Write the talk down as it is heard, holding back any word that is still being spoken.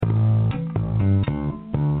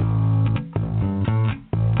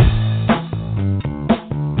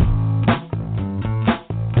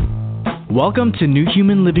Welcome to New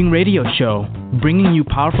Human Living Radio Show, bringing you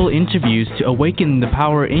powerful interviews to awaken the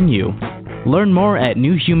power in you. Learn more at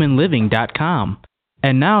newhumanliving.com.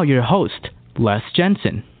 And now your host, Les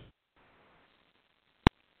Jensen.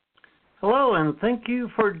 Hello, and thank you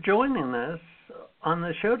for joining us on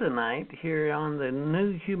the show tonight here on the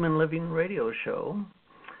New Human Living Radio Show.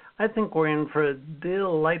 I think we're in for a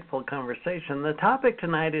delightful conversation. The topic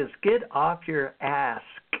tonight is Get Off Your Ask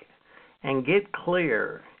and Get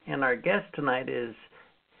Clear. And our guest tonight is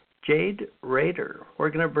Jade Rehder. We're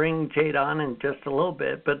going to bring Jade on in just a little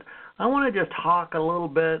bit, but I want to just talk a little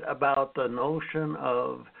bit about the notion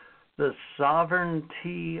of the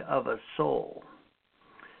sovereignty of a soul.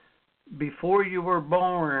 Before you were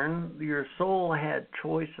born, your soul had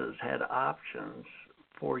choices, had options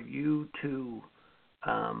for you to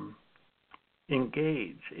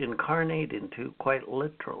engage, incarnate into, quite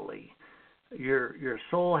literally. Your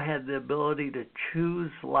soul had the ability to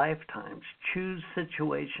choose lifetimes, choose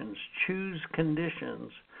situations, choose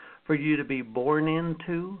conditions for you to be born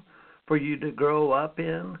into, for you to grow up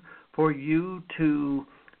in, for you to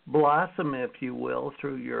blossom, if you will,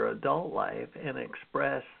 through your adult life and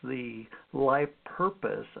express the life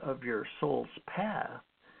purpose of your soul's path.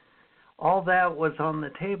 All that was on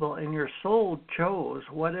the table, and your soul chose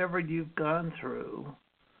whatever you've gone through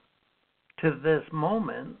to this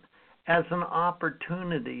moment as an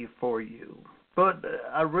opportunity for you. But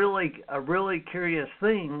a really curious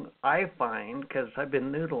thing I find, because I've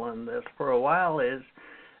been noodling this for a while, is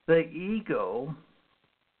the ego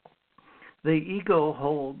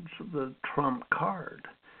holds the trump card.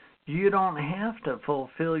 You don't have to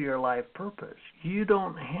fulfill your life purpose. You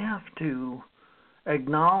don't have to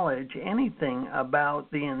acknowledge anything about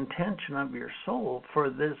the intention of your soul for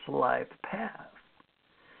this life path.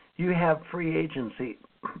 You have free agency.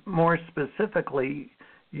 More specifically,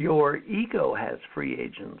 your ego has free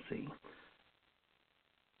agency.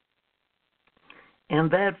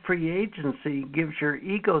 And that free agency gives your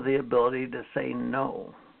ego the ability to say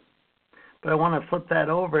no. But I want to flip that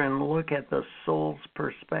over and look at the soul's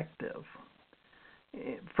perspective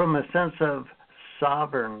from a sense of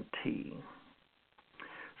sovereignty.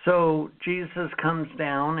 So Jesus comes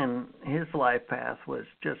down, and his life path was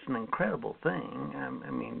just an incredible thing. I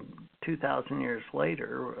mean, 2,000 years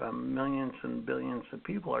later, millions and billions of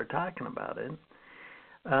people are talking about it.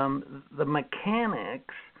 The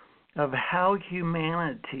mechanics of how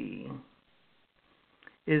humanity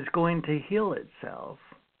is going to heal itself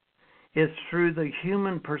is through the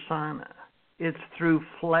human persona. It's through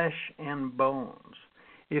flesh and bones.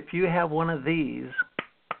 If you have one of these,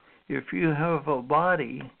 if you have a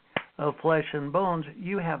body of flesh and bones,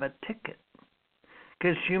 you have a ticket.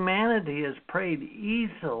 Because humanity has prayed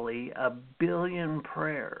easily 1 billion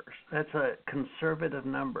prayers. That's a conservative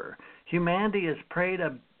number. Humanity has prayed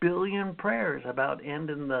 1 billion prayers about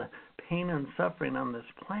ending the pain and suffering on this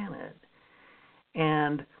planet.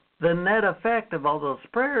 And the net effect of all those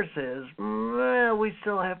prayers is, we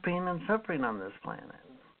still have pain and suffering on this planet.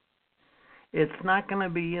 It's not going to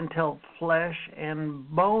be until flesh and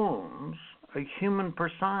bones, a human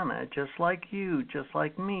persona, just like you, just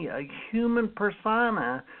like me, a human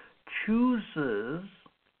persona chooses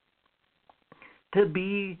to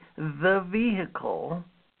be the vehicle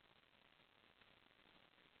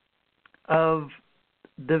of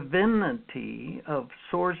divinity, of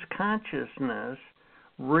source consciousness,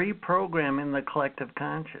 reprogramming the collective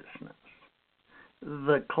consciousness,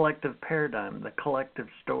 the collective paradigm, the collective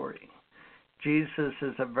story. Jesus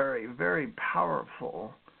is a very, very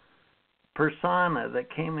powerful persona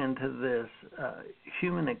that came into this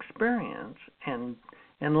human experience and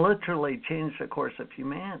literally changed the course of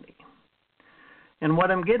humanity. And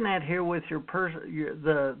what I'm getting at here with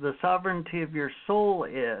the sovereignty of your soul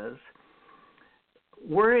is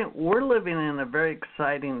we're living in a very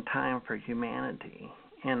exciting time for humanity,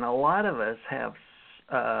 and a lot of us have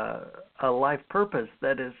a life purpose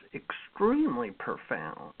that is extremely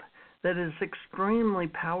profound, that is extremely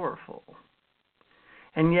powerful.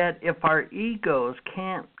 And yet, if our egos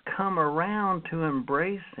can't come around to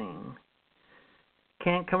embracing,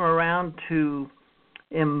 can't come around to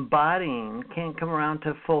embodying, can't come around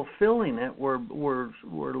to fulfilling it, we're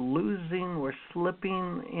losing, we're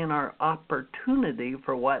slipping in our opportunity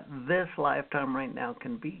for what this lifetime right now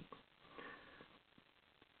can be.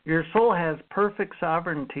 Your soul has perfect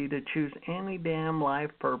sovereignty to choose any damn life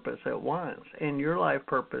purpose it wants, and your life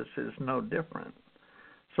purpose is no different.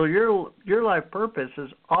 So your life purpose is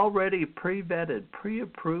already pre-vetted,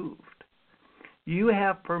 pre-approved. You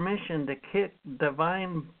have permission to kick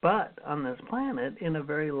divine butt on this planet in a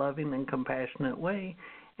very loving and compassionate way,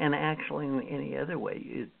 and actually in any other way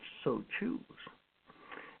you so choose.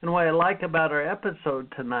 And what I like about our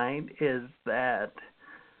episode tonight is that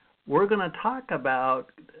we're going to talk about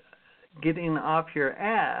getting off your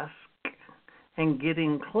ass and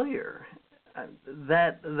getting clear.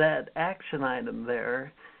 That action item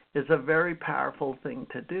there is a very powerful thing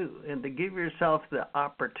to do. And to give yourself the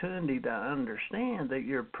opportunity to understand that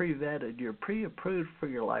you're pre-vetted, you're pre-approved for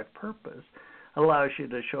your life purpose, allows you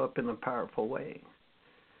to show up in a powerful way.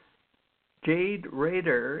 Jade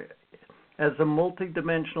Rehder, as a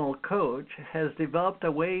multidimensional coach, has developed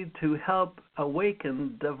a way to help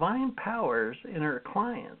awaken divine powers in her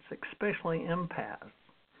clients, especially empaths.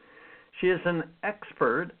 She is an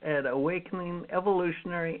expert at awakening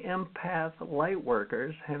evolutionary empath light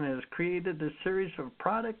workers and has created a series of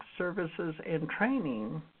products, services, and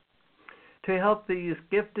training to help these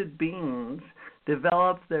gifted beings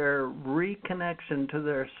develop their reconnection to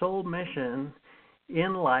their soul mission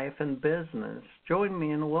in life and business. Join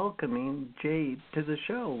me in welcoming Jade to the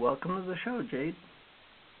show. Welcome to the show, Jade.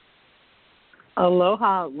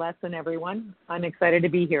 Aloha, lesson, everyone. I'm excited to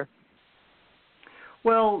be here.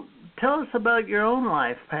 Well, tell us about your own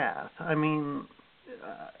life path. I mean,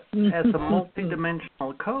 as a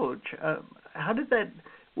multidimensional coach, how did that?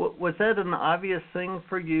 Was that an obvious thing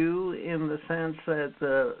for you in the sense that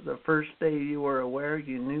the first day you were aware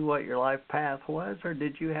you knew what your life path was, or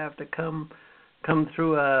did you have to come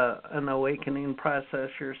through an awakening process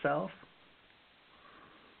yourself?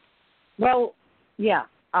 Well, yeah.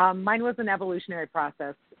 Mine was an evolutionary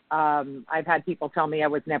process. I've had people tell me I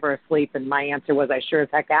was never asleep, and my answer was I sure as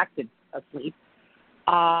heck acted asleep.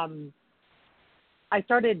 I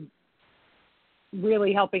started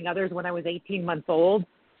really helping others when I was 18 months old,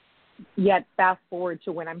 yet fast forward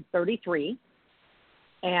to when I'm 33,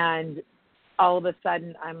 and all of a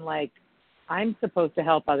sudden I'm like, I'm supposed to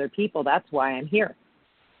help other people. That's why I'm here.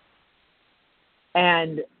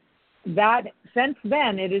 And that since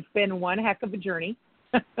then, it has been one heck of a journey.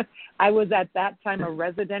 I was at that time a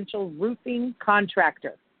residential roofing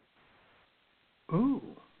contractor. Ooh.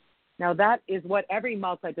 Now that is what every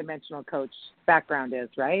multidimensional coach background is,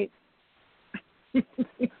 right?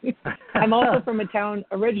 I'm also from a town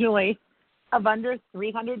originally of under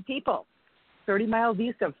 300 people, 30 miles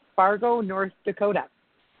east of Fargo, North Dakota,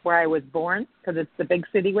 where I was born, because it's the big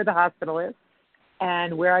city where the hospital is,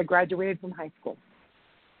 and where I graduated from high school.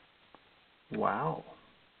 Wow.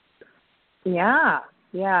 Yeah.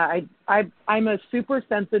 I'm a super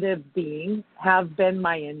sensitive being, have been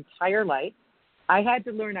my entire life. I had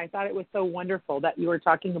to learn, I thought it was so wonderful that you were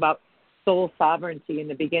talking about soul sovereignty in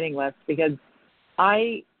the beginning, Les, because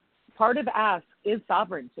part of ask is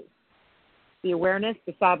sovereignty, the awareness,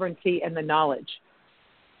 the sovereignty, and the knowledge.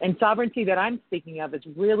 And sovereignty that I'm speaking of is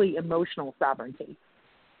really emotional sovereignty,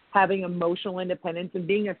 having emotional independence and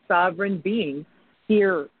being a sovereign being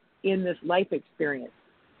here in this life experience.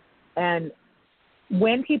 And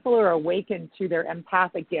when people are awakened to their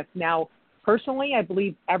empathic gift, now, personally, I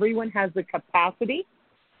believe everyone has the capacity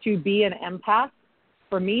to be an empath.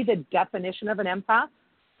 For me, the definition of an empath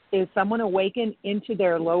is someone awakened into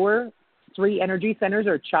their lower 3 energy centers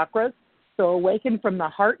or chakras. So awakened from the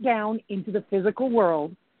heart down into the physical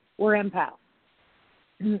world, we're empaths.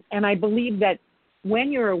 And I believe that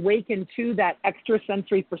when you're awakened to that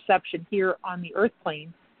extrasensory perception here on the earth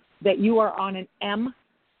plane, that you are on an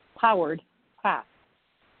M-powered path.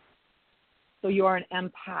 So you are an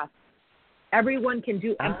empath. Everyone can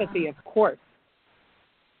do empathy, of course.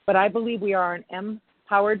 But I believe we are an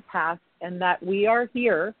M-powered path, and that we are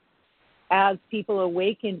here as people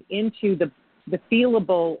awaken into the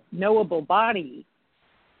feelable, knowable body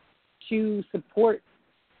to support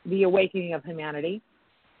the awakening of humanity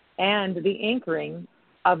and the anchoring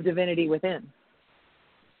of divinity within.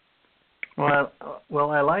 Well,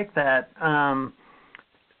 I like that.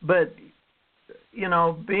 But, you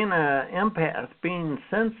know, being an empath, being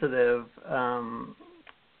sensitive,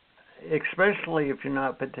 especially if you're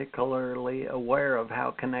not particularly aware of how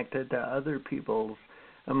connected to other people's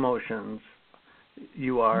emotions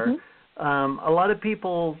you are, a lot of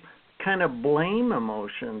people kind of blame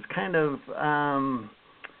emotions, kind of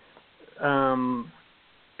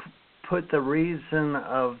put the reason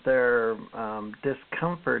of their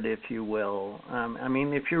discomfort, if you will. I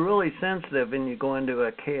mean, if you're really sensitive and you go into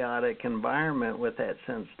a chaotic environment with that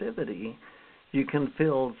sensitivity, you can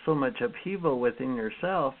feel so much upheaval within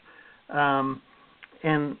yourself, and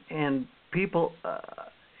people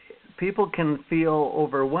can feel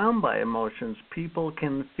overwhelmed by emotions. People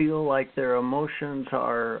can feel like their emotions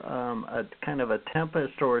are a kind of a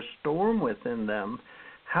tempest or a storm within them.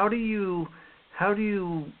 How do you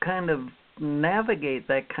kind of navigate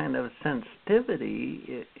that kind of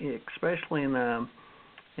sensitivity, especially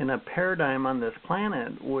in in a paradigm on this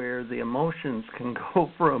planet where the emotions can go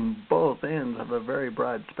from both ends of a very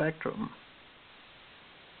broad spectrum.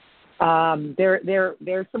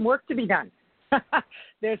 There's some work to be done.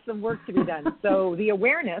 There's some work to be done. So the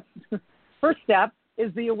awareness, first step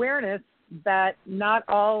is the awareness that not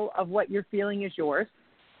all of what you're feeling is yours.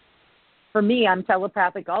 For me, I'm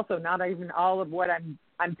telepathic also. Not even all of what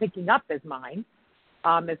I'm picking up is mine,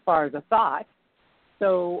 as far as a thought.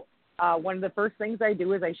 So one of the first things I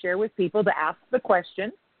do is I share with people to ask the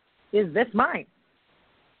question, is this mine?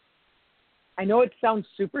 I know it sounds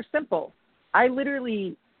super simple. I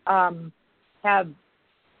literally have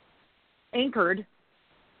anchored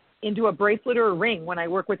into a bracelet or a ring when I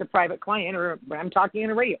work with a private client or when I'm talking in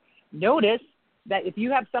a radio. Notice that if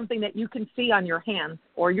you have something that you can see on your hand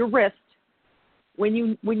or your wrist, when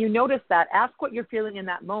you notice that, ask what you're feeling in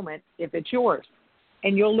that moment if it's yours.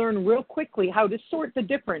 And you'll learn real quickly how to sort the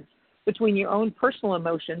difference between your own personal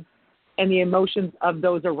emotions and the emotions of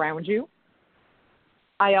those around you.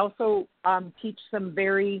 I also teach some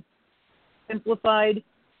very simplified,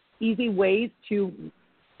 easy ways to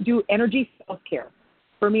do energy self-care.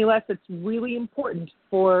 For me, Les, it's really important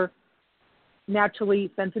for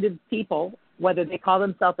naturally sensitive people, whether they call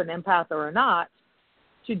themselves an empath or not,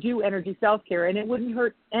 to do energy self-care. And it wouldn't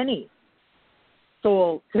hurt any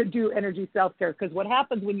soul to do energy self-care, because what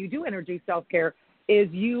happens when you do energy self-care is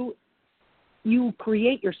you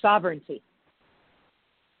create your sovereignty.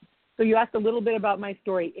 So you asked a little bit about my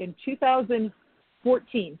story. In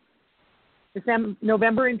 2014,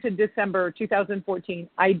 November into December 2014,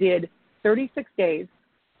 I did 36 days.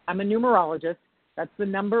 I'm a numerologist. That's the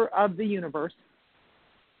number of the universe.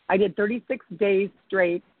 I did 36 days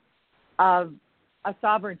straight of a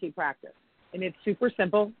sovereignty practice. And it's super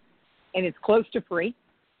simple, and it's close to free.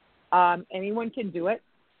 Anyone can do it.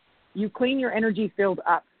 You clean your energy field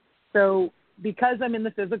up. So because I'm in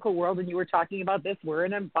the physical world, and you were talking about this, we're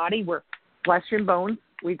in a body, we're flesh and bones.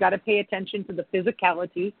 We've got to pay attention to the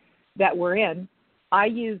physicality that we're in. I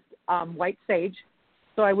used white sage.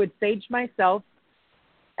 So I would sage myself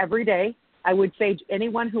every day. I would sage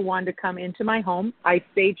anyone who wanted to come into my home. I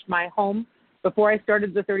saged my home before I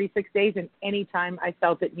started the 36 days, and any time I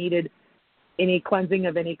felt it needed any cleansing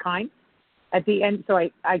of any kind. At the end, so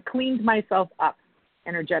I cleaned myself up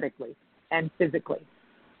energetically and physically.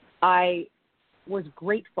 I was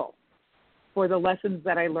grateful for the lessons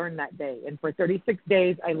that I learned that day. And for 36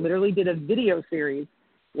 days, I literally did a video series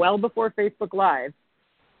well before Facebook Live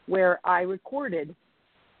where I recorded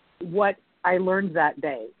what I learned that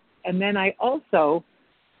day. And then I also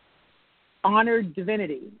honored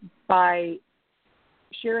divinity by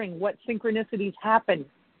sharing what synchronicities happened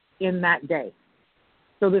in that day.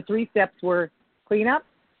 So the 3 steps were cleanup,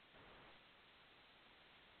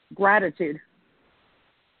 gratitude,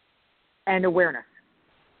 and awareness.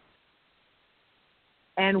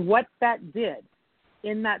 And what that did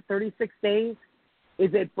in that 36 days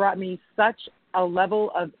is it brought me such a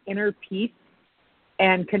level of inner peace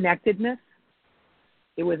and connectedness.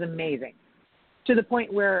 It was amazing. To the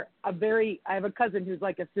point where I have a cousin who's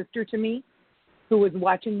like a sister to me, who was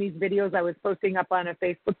watching these videos I was posting up on a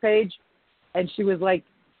Facebook page, and she was like,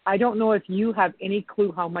 I don't know if you have any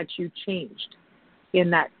clue how much you changed in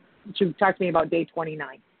that. She talked to me about day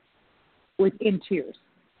 29 in tears.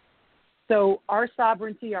 So our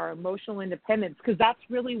sovereignty, our emotional independence, because that's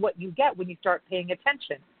really what you get when you start paying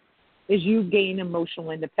attention, is you gain emotional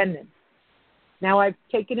independence. Now I've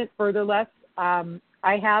taken it further, Les.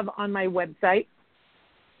 I have on my website,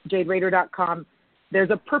 jaderehder.com, there's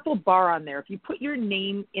a purple bar on there. If you put your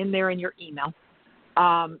name in there and your email,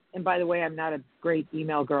 and by the way, I'm not a great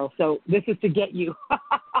email girl, so this is to get you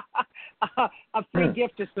a free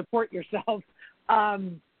gift to support yourself.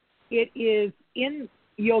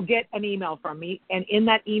 You'll get an email from me, and in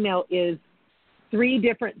that email is 3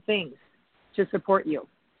 different things to support you,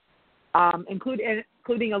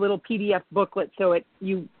 including a little PDF booklet. So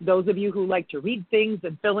those of you who like to read things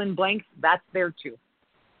and fill in blanks, that's there too.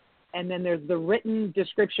 And then there's the written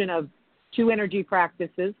description of 2 energy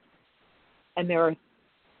practices, and there are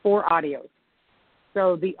 4 audios.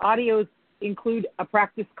 So the audios include a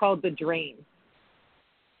practice called the drain.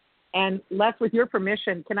 And Les, with your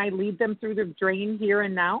permission, can I lead them through the drain here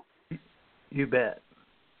and now? You bet.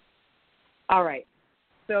 All right.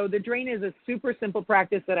 So the drain is a super simple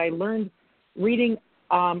practice that I learned reading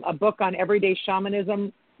a book on everyday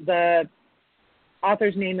shamanism. The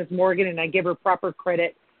author's name is Morgan, and I give her proper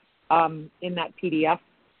credit in that PDF.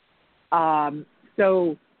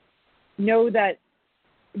 So know that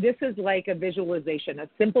this is like a visualization, a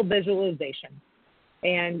simple visualization.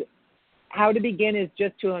 And how to begin is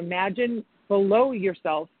just to imagine below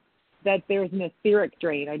yourself that there's an etheric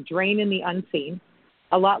drain, a drain in the unseen,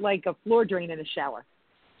 a lot like a floor drain in a shower.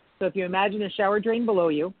 So if you imagine a shower drain below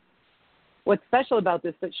you, what's special about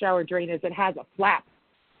this shower drain is it has a flap,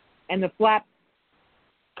 and the flap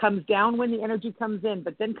comes down when the energy comes in,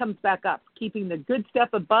 but then comes back up, keeping the good stuff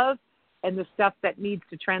above and the stuff that needs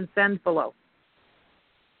to transcend below.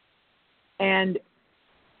 And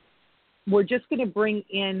we're just going to bring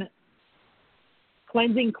in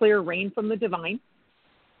cleansing, clear rain from the divine.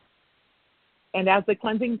 And as the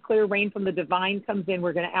cleansing, clear rain from the divine comes in,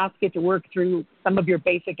 we're going to ask it to work through some of your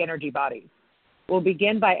basic energy bodies. We'll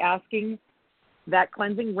begin by asking that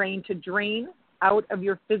cleansing rain to drain out of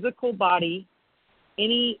your physical body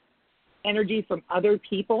any energy from other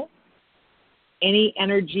people, any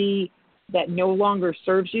energy that no longer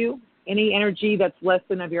serves you, any energy that's less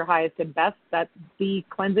than of your highest and best, that the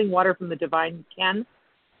cleansing water from the divine can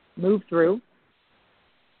move through.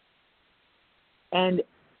 And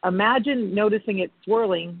imagine noticing it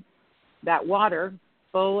swirling, that water,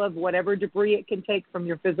 full of whatever debris it can take from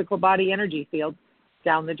your physical body energy field,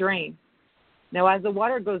 down the drain. Now, as the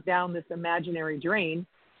water goes down this imaginary drain,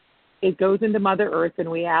 it goes into Mother Earth, and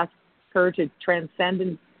we ask her to transcend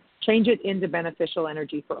and change it into beneficial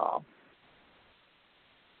energy for all.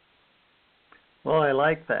 Well, I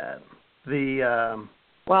like that.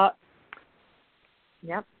 Yep.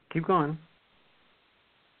 Keep going.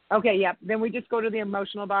 Okay, yep. Then we just go to the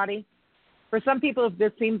emotional body. For some people, if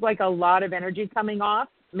this seems like a lot of energy coming off,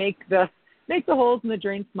 make the holes in the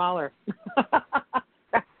drain smaller.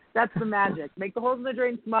 That's the magic. Make the holes in the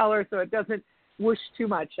drain smaller so it doesn't whoosh too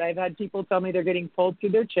much. I've had people tell me they're getting pulled through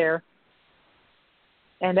their chair.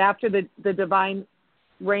 And after the divine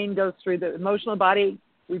rain goes through the emotional body,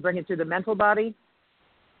 we bring it through the mental body,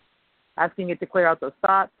 asking it to clear out those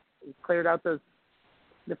thoughts. We've cleared out the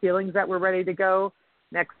feelings that were ready to go.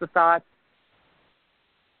 Next, the thoughts.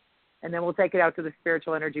 And then we'll take it out to the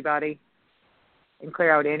spiritual energy body and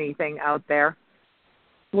clear out anything out there.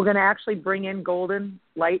 We're going to actually bring in golden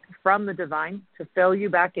light from the divine to fill you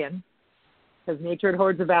back in, because nature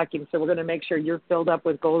hoards a vacuum. So we're going to make sure you're filled up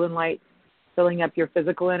with golden light, filling up your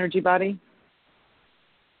physical energy body,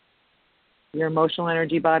 your emotional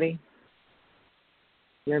energy body,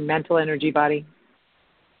 your mental energy body,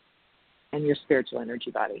 and your spiritual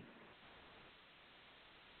energy body.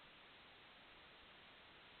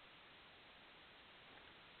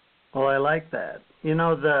 Well, I like that. You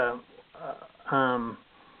know,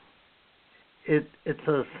 it's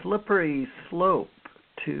a slippery slope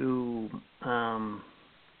to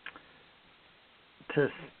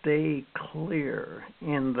stay clear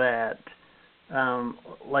in that,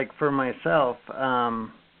 like for myself,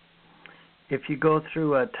 if you go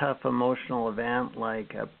through a tough emotional event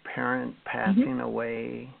like a parent passing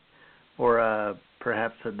away, or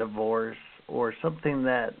perhaps a divorce, or something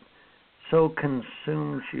that so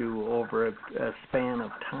consumes you over a span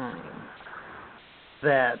of time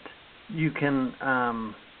that you can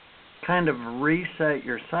kind of reset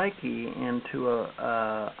your psyche into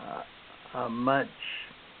a much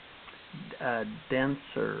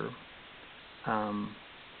denser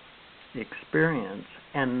experience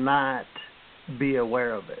and not be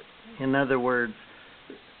aware of it. In other words,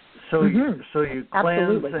 so you cleanse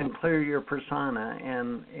Absolutely. and clear your persona,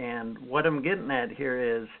 and what I'm getting at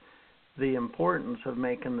here is the importance of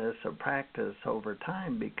making this a practice over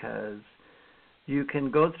time, because you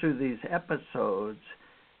can go through these episodes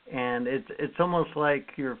and it's almost like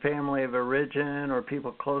your family of origin or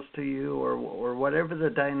people close to you, or whatever the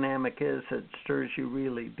dynamic is that stirs you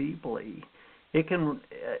really deeply. It can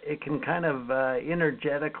kind of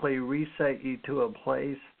energetically reset you to a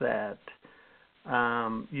place that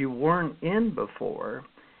you weren't in before,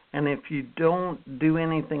 and if you don't do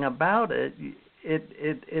anything about it,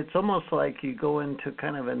 it's almost like you go into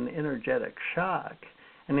kind of an energetic shock.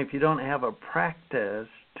 And if you don't have a practice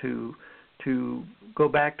to go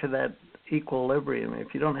back to that equilibrium,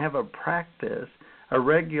 if you don't have a practice, a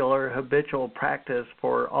regular habitual practice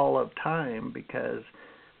for all of time, because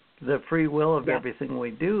the free will of everything we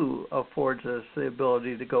do affords us the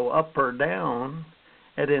ability to go up or down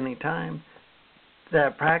at any time,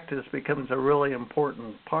 that practice becomes a really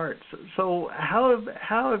important part. So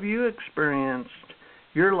how have you experienced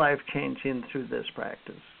your life changing through this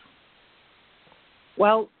practice?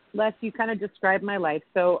 Well, Les, you kind of described my life.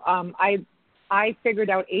 So I figured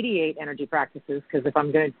out 88 energy practices, because if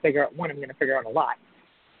I'm going to figure out one, I'm going to figure out a lot.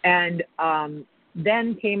 And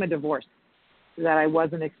then came a divorce that I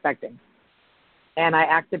wasn't expecting. And I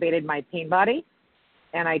activated my pain body,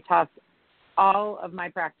 and I tossed all of my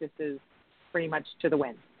practices pretty much to the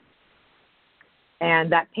wind.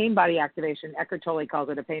 And that pain body activation, Eckhart Tolle calls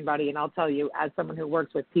it a pain body, and I'll tell you, as someone who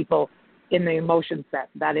works with people in the emotion set,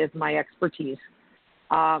 that is my expertise.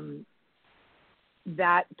 That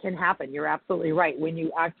can happen. You're absolutely right. When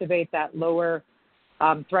you activate that lower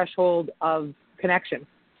threshold of connection,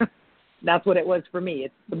 that's what it was for me.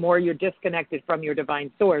 It's the more you're disconnected from your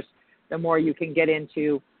divine source, the more you can get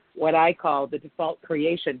into what I call the default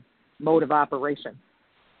creation mode of operation,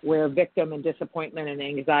 where victim and disappointment and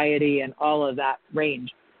anxiety and all of that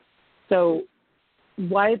range. So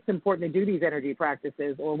why it's important to do these energy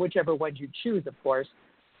practices, or whichever ones you choose, of course,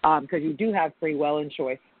 because you do have free will and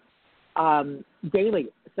choice, daily.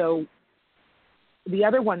 So the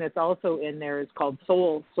other one that's also in there is called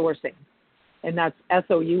soul sourcing, and that's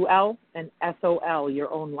SOUL and SOL,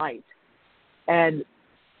 your own light. And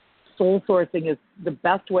soul sourcing is the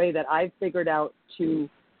best way that I've figured out to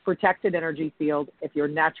protect an energy field if you're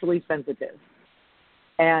naturally sensitive.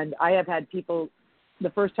 And I have had people, the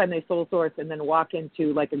first time they soul source and then walk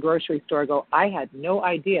into like a grocery store, go, I had no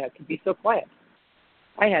idea it could be so quiet.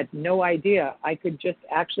 I had no idea I could just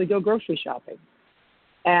actually go grocery shopping.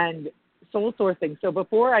 And soul sourcing. So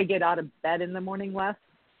before I get out of bed in the morning, Les,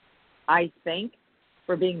 I thank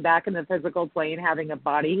for being back in the physical plane, having a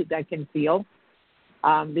body that can feel,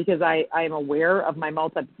 because I am aware of my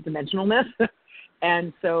multidimensionalness.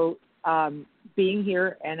 And so being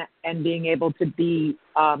here and being able to be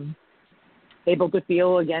able to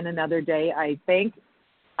feel again another day, I thank.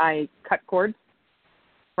 I cut cords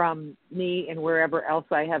from me and wherever else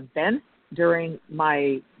I have been during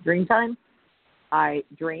my dream time. I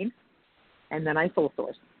drain, and then I soul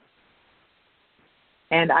source.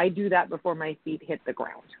 And I do that before my feet hit the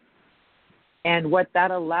ground. And what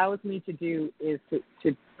that allows me to do is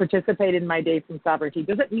to participate in my day from sovereignty.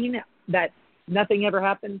 Doesn't mean that nothing ever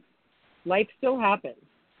happens. Life still happens,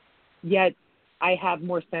 yet I have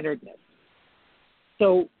more centeredness.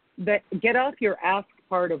 So that get off your ask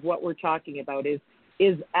part of what we're talking about is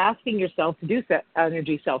asking yourself to do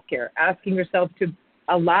energy self-care, asking yourself to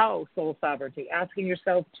allow soul sovereignty, asking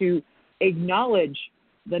yourself to acknowledge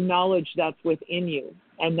the knowledge that's within you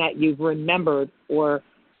and that you've remembered or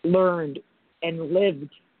learned and lived.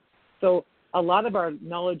 So a lot of our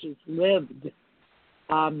knowledge is lived.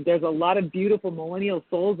 There's a lot of beautiful millennial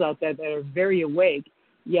souls out there that are very awake,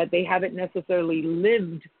 yet they haven't necessarily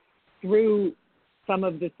lived through some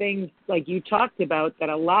of the things like you talked about that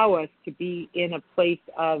allow us to be in a place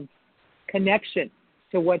of connection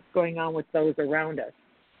to what's going on with those around us.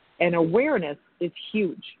 And awareness is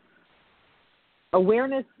huge.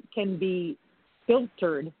 Awareness can be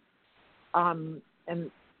filtered,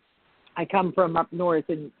 and I come from up north,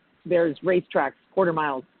 and there's racetracks, quarter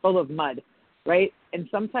miles, full of mud, right? And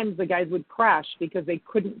sometimes the guys would crash because they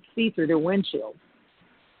couldn't see through their windshield.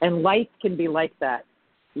 And life can be like that,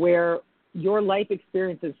 where your life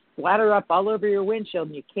experiences splatter up all over your windshield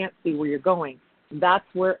and you can't see where you're going. That's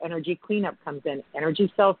where energy cleanup comes in,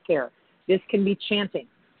 energy self-care. This can be chanting.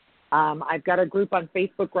 I've got a group on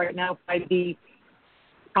Facebook right now, 5D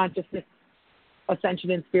Consciousness,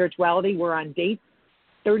 Ascension, and Spirituality. We're on day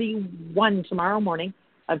 31 tomorrow morning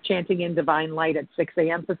of chanting in divine light at 6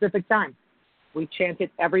 a.m. Pacific time. We chant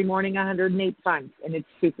it every morning 108 times, and it's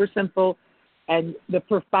super simple. And the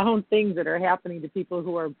profound things that are happening to people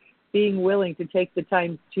who are being willing to take the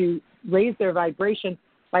time to raise their vibration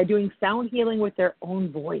by doing sound healing with their own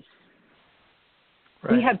voice.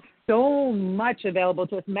 Right. We have so much available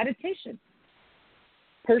to us. Meditation,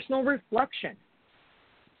 personal reflection,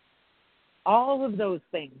 all of those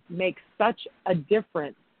things make such a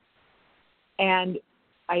difference. And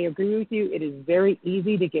I agree with you. It is very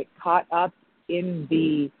easy to get caught up in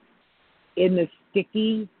the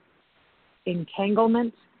sticky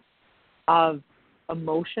entanglement of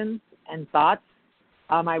emotions and thoughts.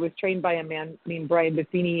 I was trained by a man named Brian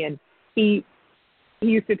Buffini, and he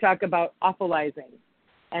used to talk about awfulizing.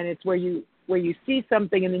 And it's where you see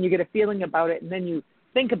something and then you get a feeling about it, and then you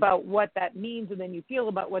think about what that means, and then you feel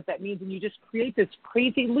about what that means, and you just create this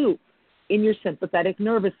crazy loop in your sympathetic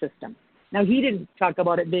nervous system. Now, he didn't talk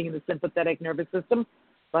about it being in the sympathetic nervous system,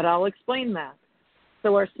 but I'll explain that.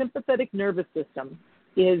 So our sympathetic nervous system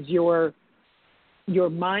is your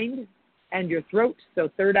mind and your throat, so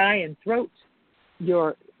third eye and throat,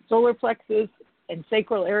 your solar plexus and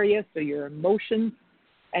sacral area, so your emotions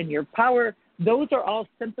and your power. Those are all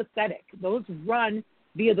sympathetic. Those run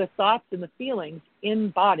via the thoughts and the feelings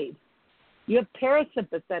embodied. You have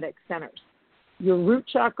parasympathetic centers, your root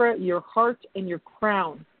chakra, your heart, and your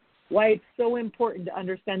crown. Why it's so important to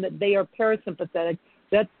understand that they are parasympathetic,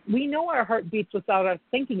 that we know our heart beats without us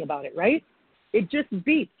thinking about it, right? It just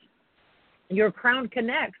beats. Your crown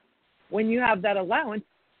connects when you have that allowance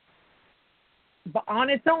on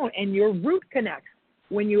its own, and your root connects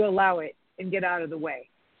when you allow it and get out of the way.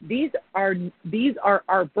 These are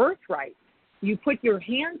our birthright. You put your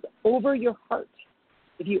hands over your heart.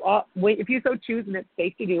 If you so choose, and it's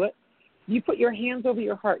safe to do it, you put your hands over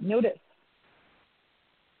your heart. Notice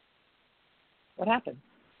what happens.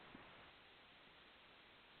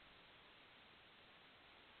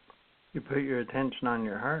 You put your attention on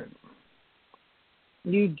your heart.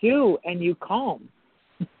 You do, and you calm.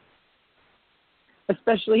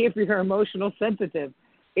 Especially if you're emotional sensitive.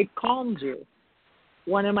 It calms you.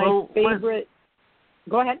 One of my favorite...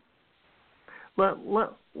 Go ahead. Let's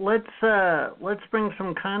bring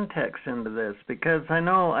some context into this, because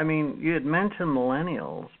you had mentioned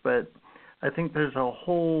millennials, but I think there's a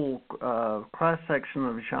whole cross-section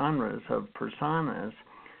of genres of personas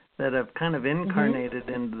that have kind of incarnated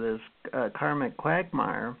into this karmic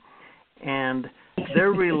quagmire, and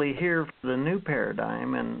they're really here for the new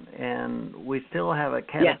paradigm, and we still have a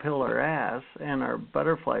caterpillar ass, and our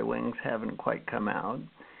butterfly wings haven't quite come out,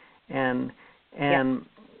 and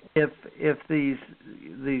if these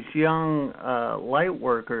young light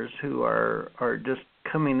workers who are just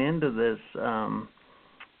coming into this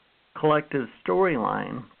collective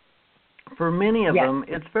storyline, for many of them,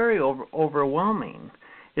 it's very overwhelming.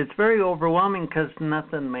 It's very overwhelming because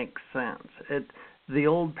nothing makes sense. The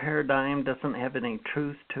old paradigm doesn't have any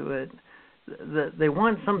truth to it. They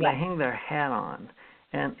want something to hang their hat on.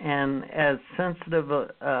 And as sensitive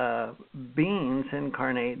beings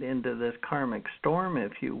incarnate into this karmic storm,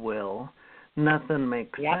 if you will, nothing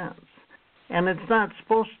makes sense. And it's not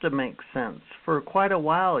supposed to make sense for quite a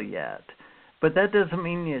while yet. But that doesn't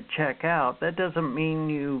mean you check out. That doesn't mean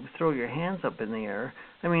you throw your hands up in the air.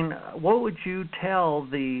 I mean, what would you tell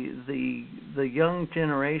the young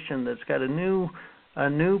generation that's got a new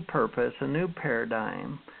purpose, a new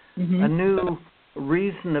paradigm, a new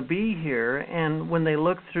reason to be here, and when they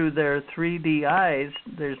look through their 3D eyes,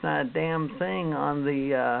 there's not a damn thing on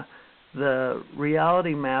the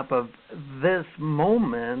reality map of this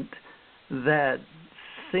moment that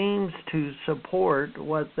seems to support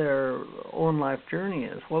what their own life journey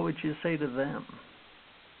is? What would you say to them?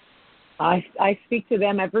 I speak to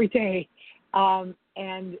them every day.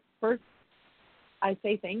 And first, I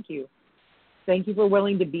say thank you. Thank you for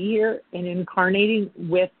willing to be here and incarnating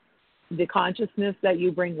with the consciousness that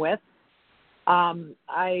you bring with.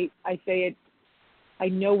 I say it. I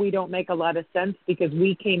know we don't make a lot of sense because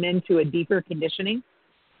we came into a deeper conditioning.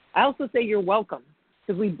 I also say you're welcome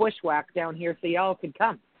because we bushwhack down here so y'all could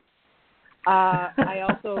come. I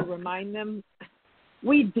also remind them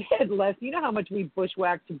we did, Les. You know how much we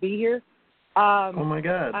bushwhacked to be here. Oh my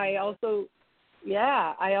God. I also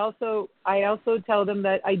tell them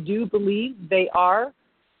that I do believe they are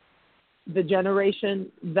the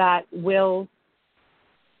generation that will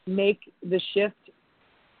make the shift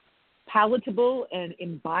palatable and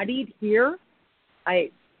embodied here.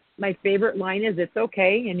 My favorite line is, "It's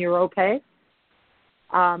okay and you're okay."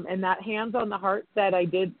 And that hands on the heart that I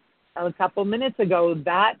did a couple minutes ago,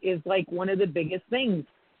 that is like one of the biggest things,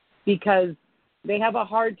 because they have a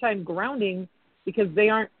hard time grounding because they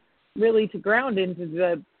aren't really to ground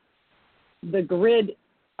into the grid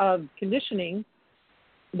of conditioning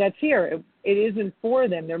that's here. It isn't for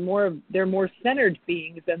them. They're more centered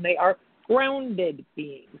beings than they are grounded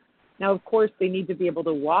beings. Now, of course, they need to be able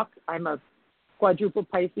to walk. I'm a quadruple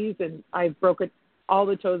Pisces, and I've broken all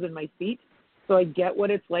the toes in my feet, so I get what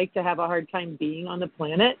it's like to have a hard time being on the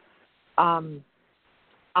planet.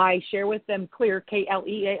 I share with them KLEAR,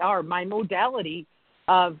 KLEAR, my modality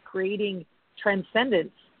of creating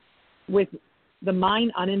transcendence with the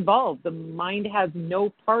mind uninvolved. The mind has no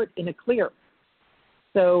part in a clear.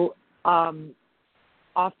 So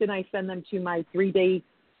often I send them to my 3-day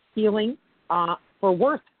healing for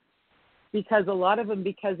work, because a lot of them,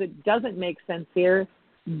 because it doesn't make sense here,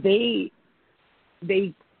 they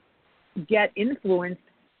get influenced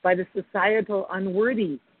by the societal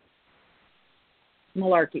unworthy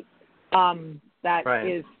malarkey that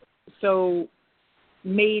is so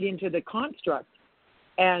made into the construct.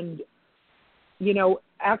 And,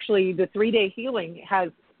 actually the 3-day healing has,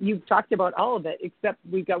 you've talked about all of it, except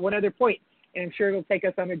we've got one other point, and I'm sure it'll take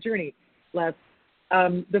us on a journey, Les.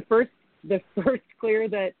 The first clear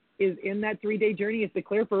that is in that 3-day journey is the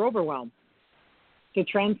clear for overwhelm, to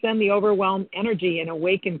transcend the overwhelm energy and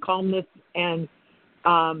awaken calmness and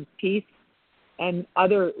peace and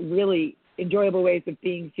other really enjoyable ways of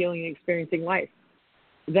being, feeling, and experiencing life.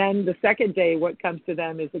 Then the second day, what comes to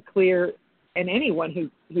them is a clear, and anyone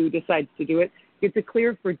who decides to do it, it's a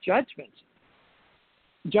clear for judgment,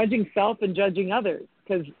 judging self and judging others,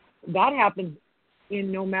 because that happens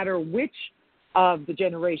in no matter which of the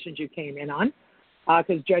generations you came in on.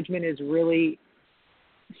 because judgment is really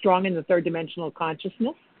strong in the third dimensional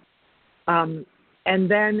consciousness. And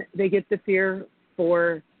then they get the fear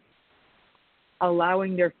for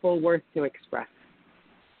allowing their full worth to express.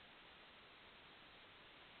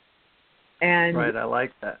 And right, I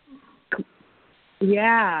like that.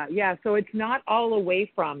 Yeah. So it's not all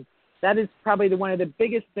away from. That is probably one of the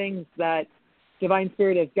biggest things that Divine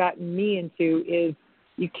Spirit has gotten me into is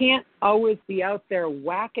you can't always be out there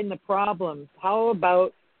whacking the problems. How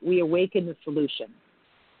about we awaken the solution?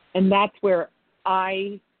 And that's where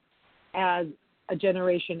I, as a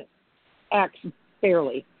Generation X,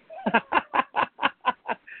 barely.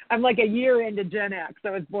 I'm like a year into Gen X. I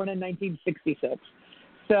was born in 1966.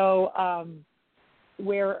 So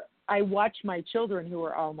where I watch my children who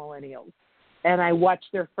are all millennials, and I watch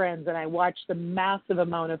their friends, and I watch the massive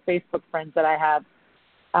amount of Facebook friends that I have.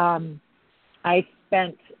 I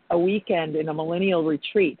spent a weekend in a millennial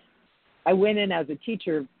retreat. I went in as a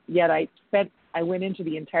teacher, yet I went into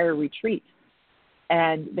the entire retreat.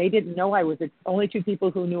 And they didn't know I was the only two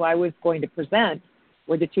people who knew I was going to present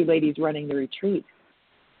were the two ladies running the retreat,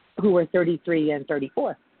 who were 33 and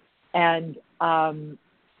 34. And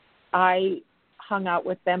I hung out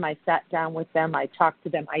with them. I sat down with them. I talked to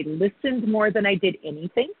them. I listened more than I did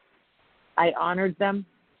anything. I honored them.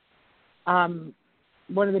 One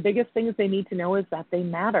of the biggest things they need to know is that they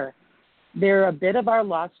matter. They're a bit of our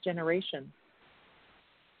lost generation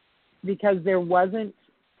because there isn't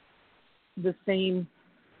the same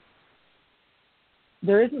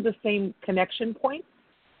connection point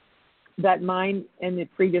that mine and the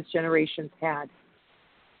previous generations had.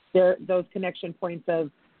 Those connection points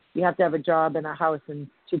of you have to have a job and a house and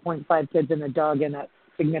 2.5 kids and a dog and a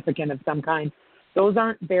significant of some kind. Those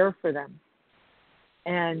aren't there for them.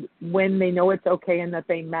 And when they know it's okay and that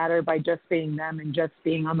they matter by just being them and just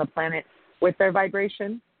being on the planet with their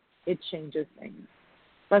vibration, it changes things.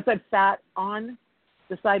 Plus, I've sat on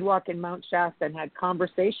the sidewalk in Mount Shasta and had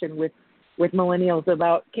conversation with millennials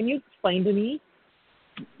about, can you explain to me,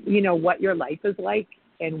 what your life is like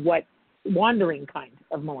and what wandering kind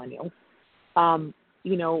of millennials,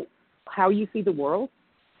 how you see the world.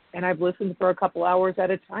 And I've listened for a couple hours at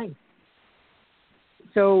a time.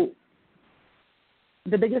 So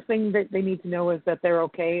the biggest thing that they need to know is that they're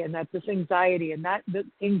okay, and that's this anxiety. And that the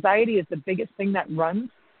anxiety is the biggest thing that runs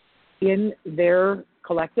in their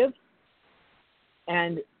collective.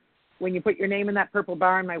 And when you put your name in that purple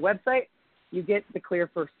bar on my website, you get the clear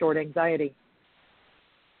for stored anxiety.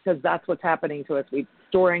 Because that's what's happening to us. We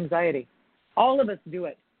store anxiety. All of us do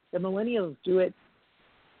it. The millennials do it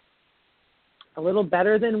a little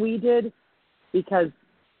better than we did because,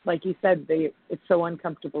 like you said, it's so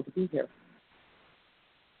uncomfortable to be here.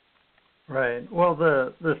 Right. Well,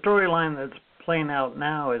 the storyline that's playing out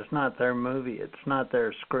now is not their movie. It's not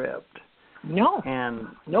their script. No. And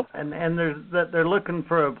nope. And they're looking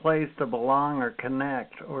for a place to belong or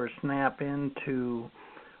connect or snap into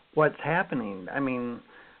what's happening. I mean,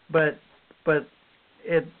 but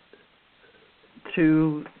it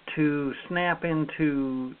to snap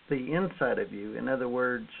into the inside of you. In other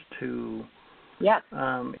words, to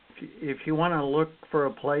if you want to look for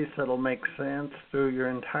a place that'll make sense through your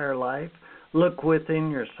entire life, look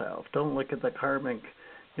within yourself. Don't look at the karmic.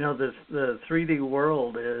 The 3D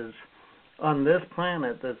world is on this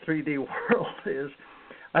planet. The 3D world is,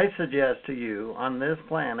 I suggest to you, on this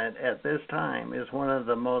planet at this time is one of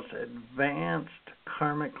the most advanced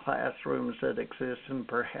karmic classrooms that exist in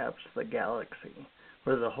perhaps the galaxy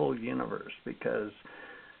or the whole universe, because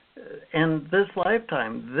and this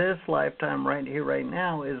lifetime right here, right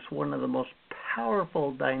now, is one of the most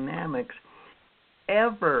powerful dynamics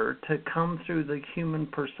ever to come through the human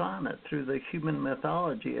persona, through the human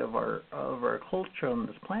mythology of our culture on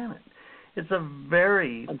this planet. It's a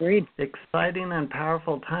very exciting and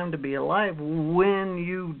powerful time to be alive when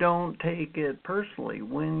you don't take it personally,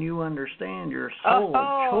 when you understand your soul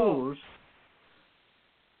chose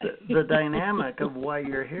the dynamic of why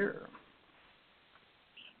you're here.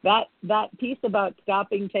 That piece about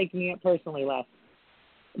stopping taking it personally, Les,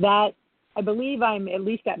 that I believe I'm at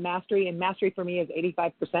least at mastery, and mastery for me is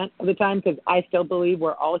 85% of the time because I still believe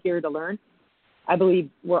we're all here to learn. I believe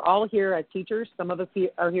we're all here as teachers. Some of us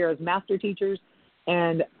are here as master teachers,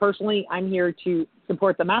 and personally, I'm here to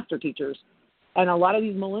support the master teachers. And a lot of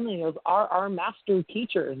these millennials are our master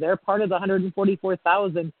teachers. They're part of the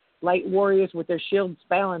 144,000 light warriors with their shields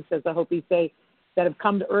balanced, as the Hopis say, that have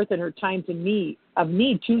come to Earth in her time of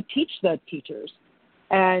need to teach the teachers.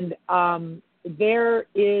 And there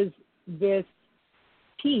is this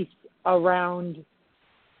piece around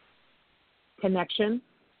connection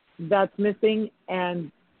that's missing.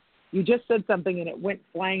 And you just said something and it went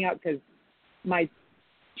flying out because my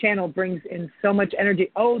channel brings in so much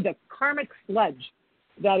energy. Oh, the karmic sludge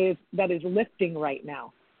that is lifting right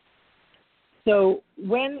now. So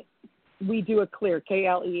when we do a clear,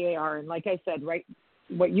 KLEAR, and like I said, right,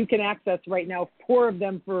 what you can access right now, 4 of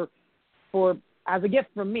them for as a gift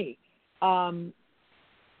from me.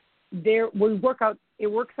 We work out. It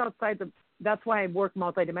works outside the. That's why I work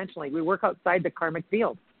multidimensionally. We work outside the karmic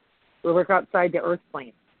field. We work outside the earth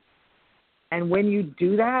plane. And when you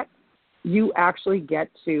do that, you actually get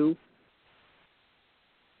to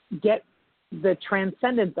get the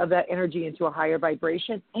transcendence of that energy into a higher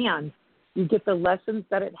vibration, and you get the lessons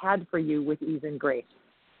that it had for you with ease and grace.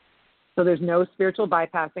 So there's no spiritual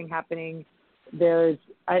bypassing happening.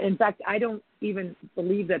 In fact, I don't even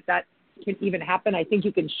believe that can even happen. I think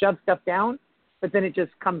you can shove stuff down, but then it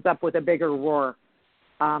just comes up with a bigger roar.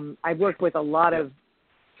 I've worked with a lot of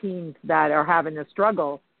teens that are having a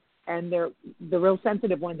struggle, and the real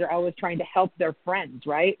sensitive ones are always trying to help their friends,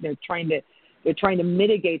 right? They're trying to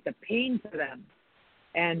mitigate the pain for them.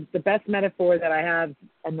 And the best metaphor that I have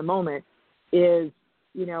in the moment is,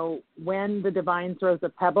 when the divine throws a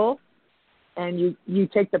pebble and you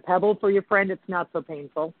take the pebble for your friend, it's not so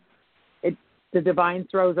painful. The divine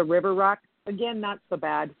throws a river rock, again, not so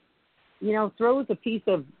bad. Throws a piece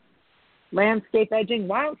of landscape edging.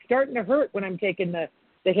 Wow, it's starting to hurt when I'm taking the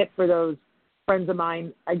hit for those friends of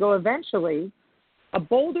mine. I go, eventually, a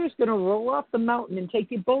boulder's going to roll off the mountain and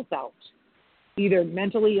take you both out, either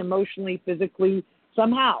mentally, emotionally, physically,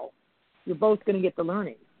 somehow. You're both going to get the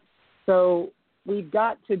learning. So we've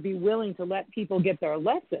got to be willing to let people get their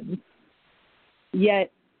lessons,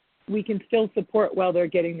 yet we can still support while they're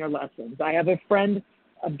getting their lessons. I have a friend,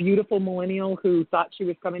 a beautiful millennial, who thought she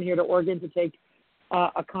was coming here to Oregon to take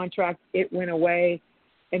a contract. It went away,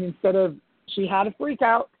 and she had a freak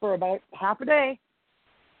out for about half a day.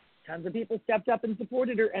 Tons of people stepped up and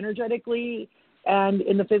supported her energetically and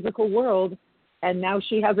in the physical world, and now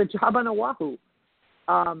she has a job on Oahu,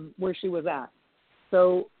 where she was at.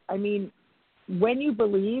 So, when you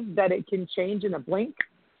believe that it can change in a blink,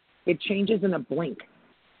 it changes in a blink.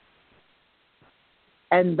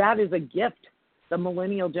 And that is a gift the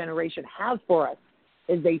millennial generation has for us,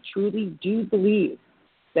 is they truly do believe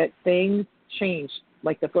that things change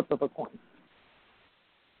like the flip of a coin.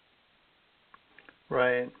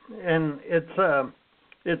 Right, and it's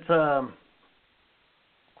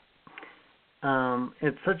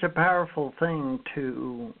such a powerful thing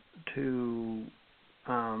to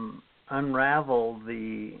unravel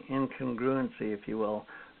the incongruency, if you will,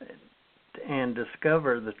 and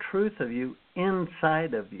discover the truth of you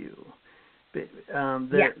inside of you.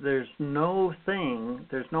 There's no thing,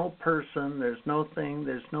 there's no person, there's no thing,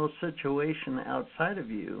 there's no situation outside of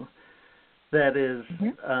you that is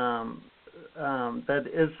that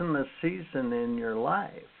isn't a season in your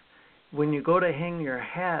life. When you go to hang your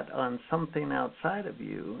hat on something outside of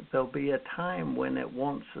you, there'll be a time when it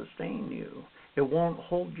won't sustain you. It won't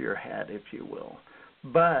hold your hat, if you will.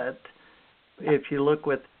 But if you look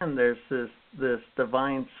within, there's this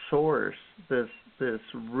divine source, this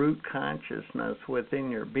root consciousness within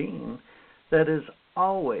your being that is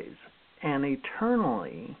always and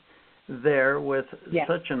eternally there with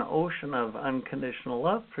such an ocean of unconditional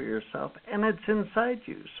love for yourself, and it's inside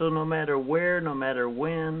you. So no matter where, no matter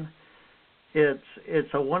when,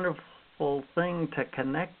 it's a wonderful thing to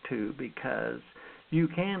connect to, because you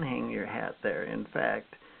can hang your hat there. In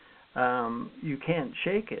fact, you can't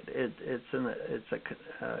shake it. It's a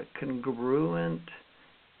congruent,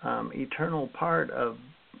 eternal part of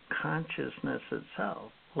consciousness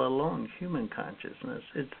itself, let alone human consciousness.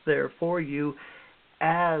 It's there for you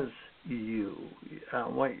as you.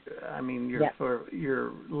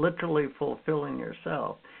 You're literally fulfilling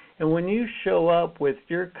yourself. And when you show up with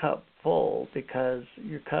your cup full, because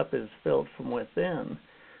your cup is filled from within,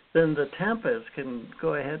 then the tempest can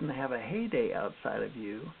go ahead and have a heyday outside of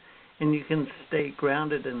you, and you can stay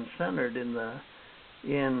grounded and centered in the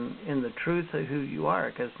truth of who you are,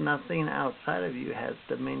 because nothing outside of you has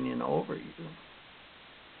dominion over you.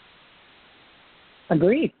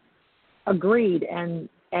 Agreed. And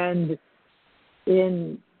in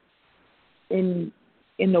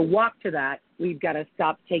the walk to that, we've got to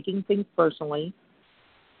stop taking things personally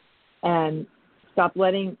and stop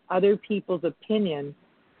letting other people's opinion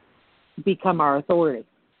become our authority.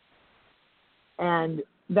 And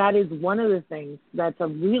that is one of the things that's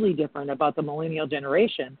really different about the millennial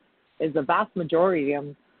generation, is the vast majority of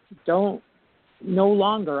them no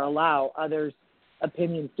longer allow others'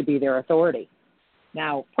 opinions to be their authority.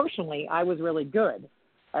 Now, personally, I was really good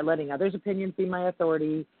at letting others' opinions be my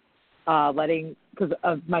authority, because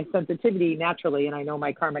of my sensitivity naturally, and I know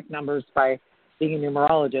my karmic numbers by being a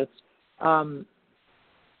numerologist.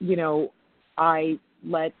 I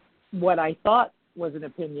let what I thought was an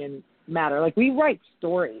opinion matter. Like, we write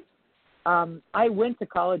stories. I went to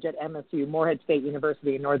college at MSU, Morehead State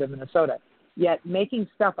University in northern Minnesota, yet making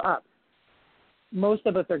stuff up. Most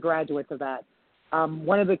of us are graduates of that.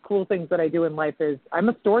 One of the cool things that I do in life is I'm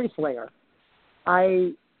a story slayer.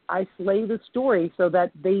 I slay the story so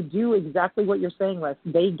that they do exactly what you're saying, Les.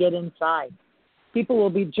 They get inside. People will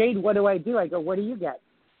be, Jade, what do? I go, what do you get?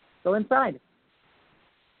 Go inside.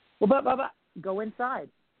 Well, go inside.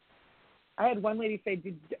 I had one lady say,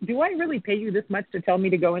 do I really pay you this much to tell me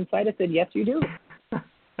to go inside? I said, yes, you do.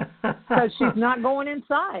 Because she's not going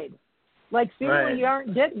inside. Like, seemingly you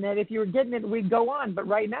aren't getting it. If you were getting it, we'd go on. But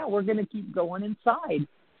right now, we're going to keep going inside.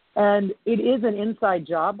 And it is an inside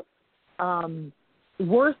job.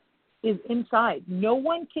 Worth is inside. No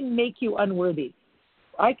one can make you unworthy.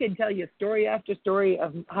 I can tell you story after story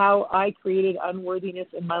of how I created unworthiness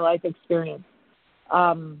in my life experience.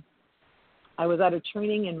 I was at a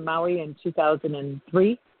training in Maui in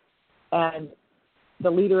 2003, and the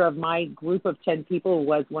leader of my group of 10 people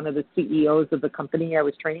was one of the CEOs of the company I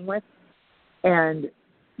was training with. And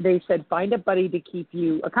they said, find a buddy to keep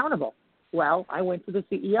you accountable. Well, I went to the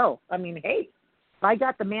CEO. I mean, hey, if I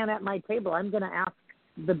got the man at my table, I'm going to ask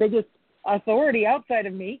the biggest authority outside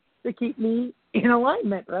of me to keep me in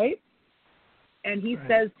alignment, right? And he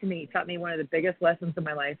says to me, taught me one of the biggest lessons of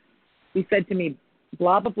my life. He said to me,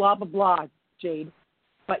 blah, blah, blah, blah, blah, Jade,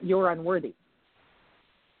 but you're unworthy.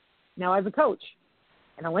 Now, as a coach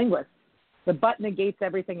and a linguist, the but negates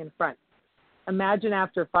everything in front. Imagine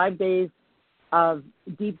after 5 days of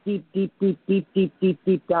deep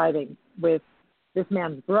diving with this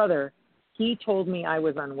man's brother, he told me I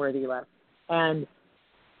was unworthy, Les. And,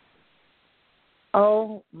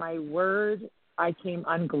 oh, my word, I came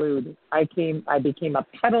unglued. I became a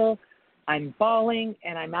petal. I'm bawling,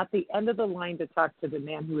 and I'm at the end of the line to talk to the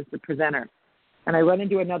man who was the presenter. And I run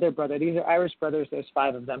into another brother. These are Irish brothers. There's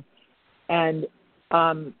 5 of them. And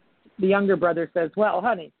the younger brother says, well,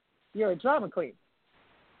 honey, you're a drama queen.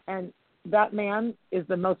 And that man is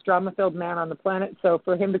the most drama-filled man on the planet. So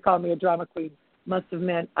for him to call me a drama queen must have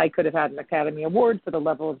meant I could have had an Academy Award for the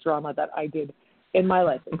level of drama that I did in my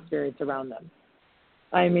life experience around them.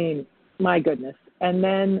 I mean, my goodness. And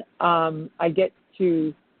then I get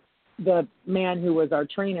to the man who was our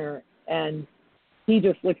trainer, and he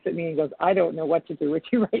just looks at me and goes, I don't know what to do with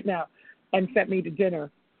you right now, and sent me to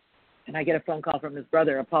dinner. And I get a phone call from his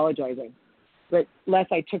brother apologizing. But Les,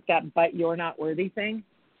 I took that but you're not worthy thing,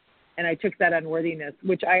 and I took that unworthiness,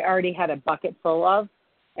 which I already had a bucket full of,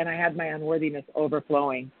 and I had my unworthiness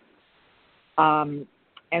overflowing.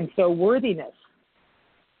 And so worthiness,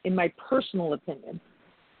 in my personal opinion,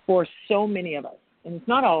 for so many of us, and it's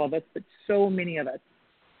not all of us, but so many of us,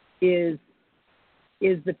 is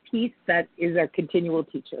the piece that is our continual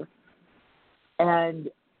teacher. And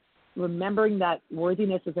remembering that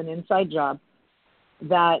worthiness is an inside job,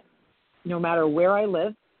 that no matter where I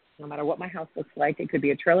live, no matter what my house looks like, it could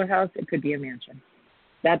be a trailer house, it could be a mansion.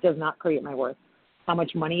 That does not create my worth. How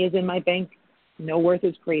much money is in my bank? No worth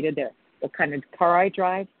is created there. What kind of car I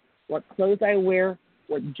drive, what clothes I wear,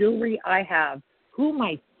 what jewelry I have, who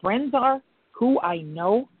my friends are, who I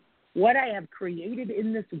know, what I have created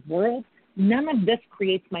in this world, none of this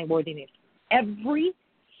creates my worthiness. Every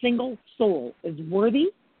single soul is worthy,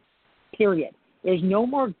 period. There's no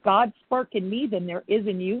more God spark in me than there is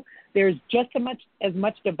in you. There's just as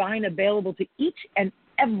much divine available to each and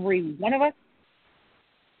every one of us.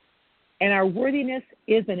 And our worthiness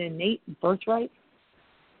is an innate birthright.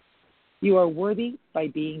 You are worthy by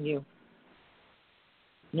being you.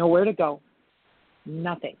 Nowhere to go.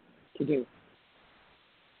 Nothing to do.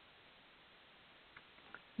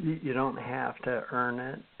 You don't have to earn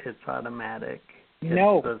it. It's automatic.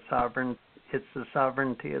 No. It's the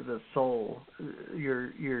sovereignty of the soul.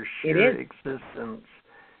 Your sheer existence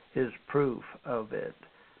is proof of it.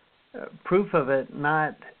 Proof of it,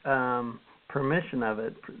 not permission of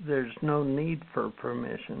it. There's no need for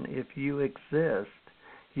permission. If you exist,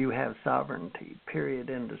 you have sovereignty. Period.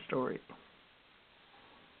 End of story.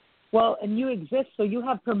 Well, and you exist, so you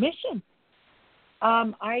have permission.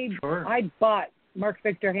 Sure. I bought Mark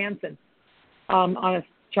Victor Hansen on a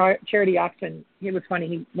charity auction. It was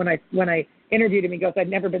funny. When I interviewed him, he goes, "I'd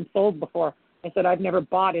never been sold before." I said, "I've never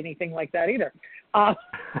bought anything like that either."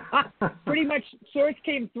 Pretty much, source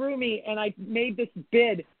came through me, and I made this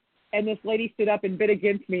bid, and this lady stood up and bid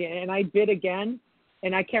against me, and I bid again,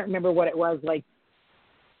 and I can't remember what it was, like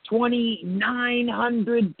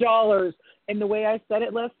 $2,900. And the way I said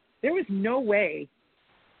it, Liz, there was no way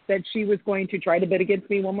that she was going to try to bid against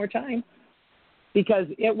me one more time, because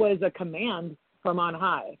it was a command from on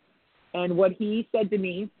high. And what he said to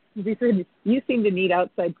me, he said, you seem to need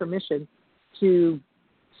outside permission to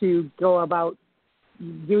go about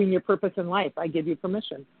doing your purpose in life. I give you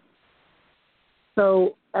permission.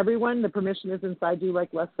 So everyone, the permission is inside you,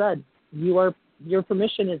 like Les said. Your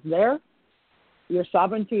permission is there. Your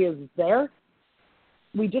sovereignty is there.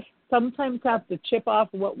 We just sometimes have to chip off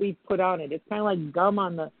what we put on it. It's kind of like gum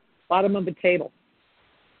on the bottom of the table.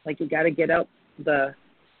 Like you got to get out the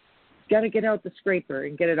scraper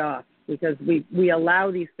and get it off, because we allow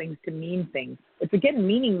these things to mean things. It's again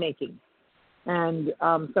meaning making, and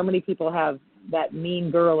so many people have that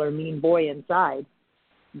mean girl or mean boy inside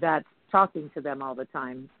that's talking to them all the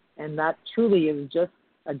time, and that truly is just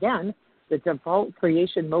again the default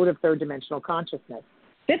creation mode of third dimensional consciousness.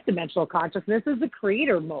 Fifth dimensional consciousness is the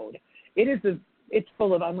creator mode. It's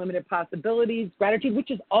full of unlimited possibilities, gratitude, which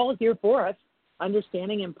is all here for us.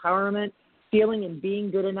 Understanding, empowerment, feeling and being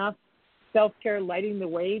good enough, self-care, lighting the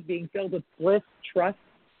way, being filled with bliss, trust,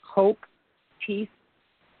 hope, peace,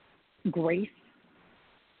 grace.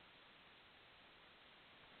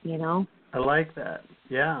 You know? I like that.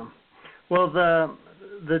 Yeah. Well,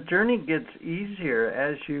 the journey gets easier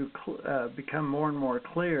as you become more and more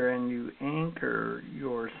clear, and you anchor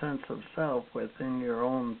your sense of self within your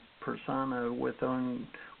own persona,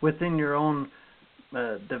 within your own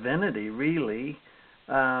divinity, really.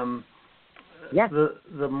 Yes.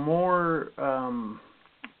 The more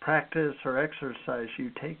practice or exercise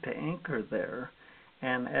you take to anchor there,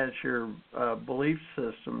 and as your belief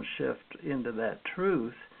system shift into that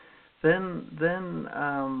truth, then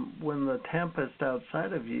when the tempest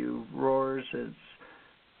outside of you roars its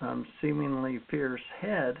seemingly fierce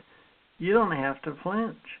head, you don't have to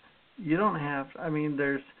flinch. You don't have. I mean,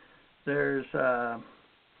 there's a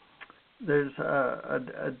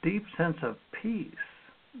deep sense of peace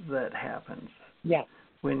that happens. Yeah.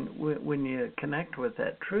 When you connect with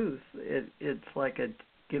that truth, it's like a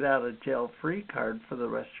get out of jail free card for the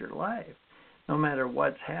rest of your life. No matter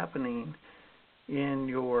what's happening in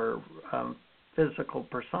your physical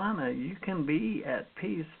persona, you can be at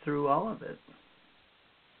peace through all of it.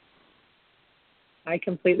 I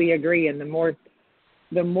completely agree. And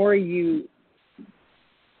the more you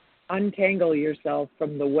untangle yourself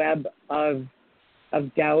from the web of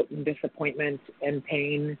doubt and disappointment and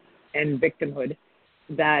pain and victimhood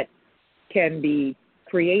that can be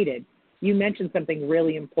created. You mentioned something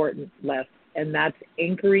really important, Les, and that's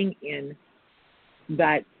anchoring in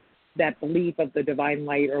that belief of the divine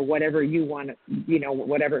light, or whatever you want,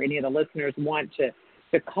 whatever any of the listeners want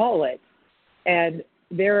to call it. And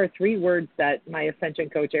there are 3 words that my ascension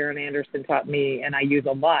coach, Aaron Anderson, taught me, and I use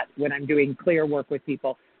a lot when I'm doing clear work with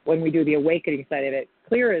people, when we do the awakening side of it.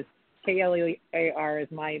 Clear is KLEAR is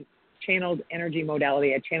my channeled energy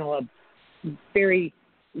modality. I channel a very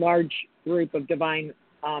large group of divine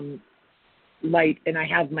light, and I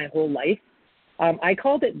have my whole life. I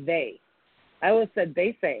called it they. I always said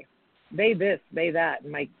they say, they this, they that.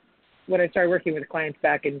 And when I started working with clients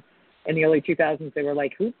back in the early 2000s, they were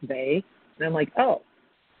like, who's they? And I'm like, oh.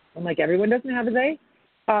 I'm like, everyone doesn't have a they?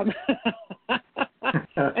 And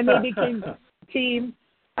they became team.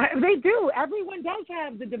 They do. Everyone does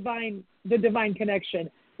have the divine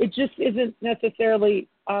connection. It just isn't necessarily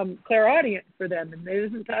clairaudient for them, and it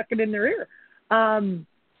isn't talking in their ear.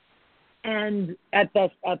 And at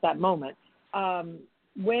that moment,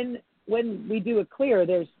 when we do a clear,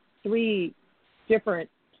 there's 3 different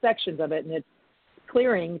sections of it, and it's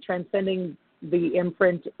clearing, transcending the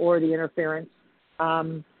imprint or the interference,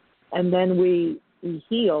 and then we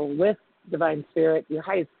heal with divine spirit, your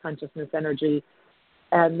highest consciousness energy,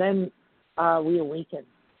 and then we awaken.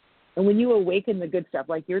 And when you awaken the good stuff,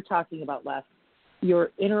 like you're talking about, Les,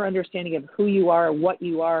 your inner understanding of who you are, what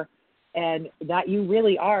you are, and that you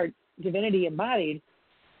really are divinity embodied,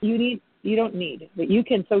 you don't need, but you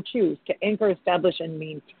can so choose to anchor, establish, and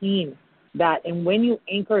maintain that. And when you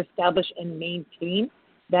anchor, establish, and maintain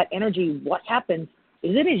that energy, what happens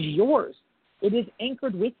is it is yours. It is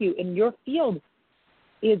anchored with you, and your field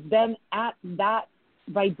is then at that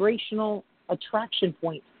vibrational attraction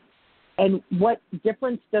point. And what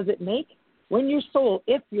difference does it make? When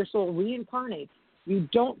if your soul reincarnates, you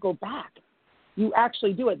don't go back. You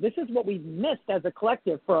actually do it. This is what we've missed as a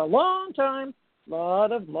collective for a long time,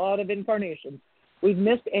 lot of incarnations. We've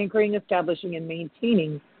missed anchoring, establishing, and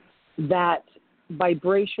maintaining that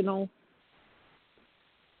vibrational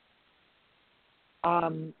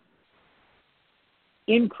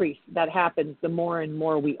increase that happens the more and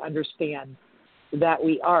more we understand that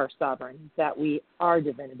we are sovereign, that we are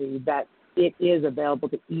divinity, that it is available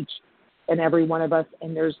to each and every one of us,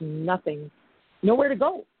 and there's nowhere to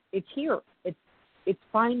go. It's here. It's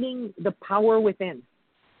finding the power within.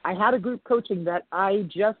 I had a group coaching that I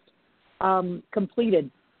just completed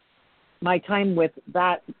my time with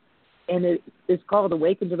that, and it is called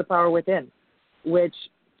Awaken to the Power Within, which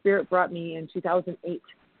Spirit brought me in 2008,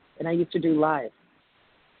 and I used to do live.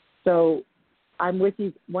 So I'm with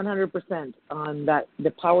you 100% on that.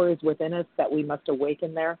 The power is within us, that we must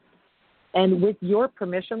awaken there. And with your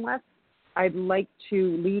permission, Les, I'd like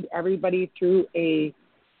to lead everybody through a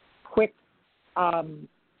quick kind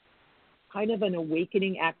of an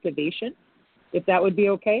awakening activation, if that would be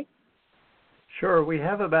okay. Sure. We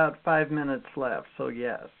have about 5 minutes left, so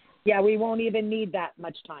yes. Yeah, we won't even need that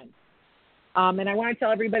much time. And I want to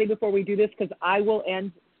tell everybody before we do this, because I will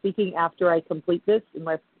end speaking after I complete this,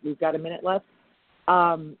 unless we've got a minute left.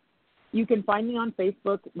 You can find me on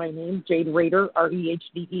Facebook. My name's Jade Rehder,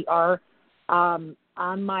 Rehder.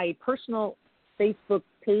 On my personal Facebook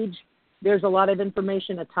page, there's a lot of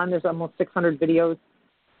information, a ton. There's almost 600 videos.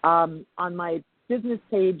 On my business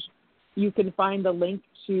page, you can find the link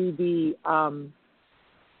to the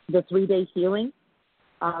 3-day healing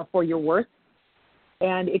for your worth.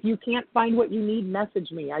 And if you can't find what you need,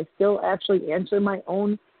 message me. I still actually answer my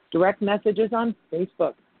own direct messages on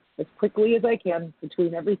Facebook as quickly as I can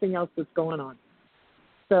between everything else that's going on.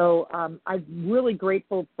 So I'm really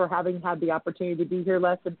grateful for having had the opportunity to be here,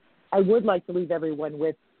 Les. And I would like to leave everyone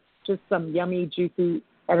with just some yummy, juicy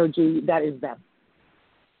energy that is them.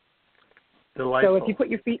 Delightful. So if you put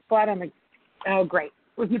your feet flat on the, oh great.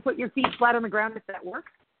 If you put your feet flat on the ground, if that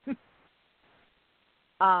works,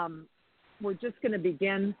 we're just going to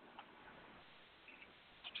begin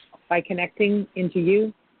by connecting into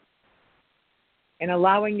you and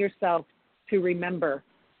allowing yourself to remember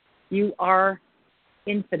you are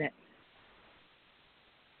infinite,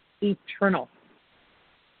 eternal,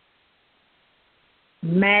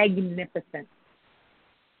 magnificent,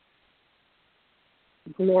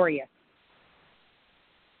 glorious,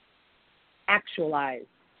 actualized,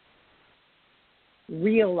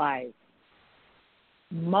 realized,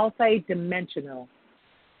 multidimensional,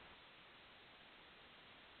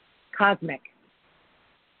 cosmic,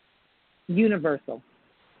 universal,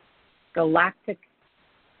 galactic,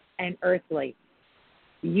 and earthly.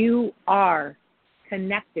 You are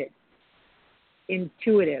connected,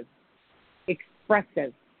 intuitive,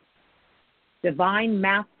 expressive, divine,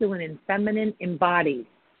 masculine, and feminine embodied.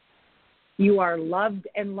 You are loved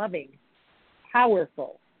and loving,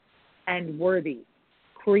 powerful and worthy,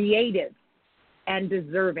 creative and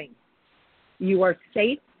deserving. You are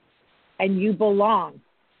safe and you belong,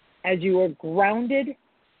 as you are grounded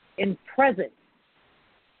and present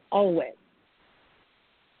always,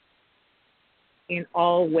 in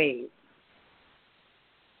all ways.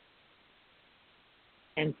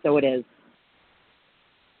 And so it is.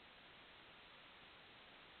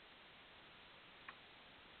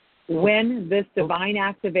 When this divine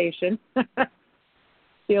activation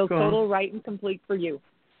feels total, right, and complete for you.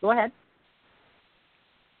 Go ahead.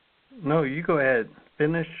 No, you go ahead.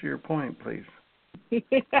 Finish your point, please.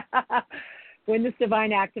 When this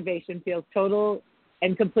divine activation feels total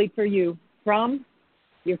and complete for you, from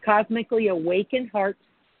your cosmically awakened heart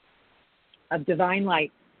of divine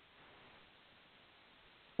light,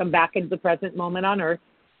 come back into the present moment on earth.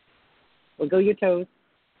 Wiggle your toes,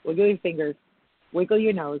 wiggle your fingers, wiggle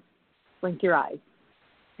your nose, blink your eyes,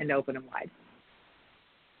 and open them wide.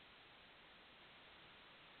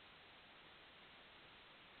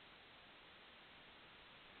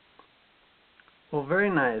 Well, very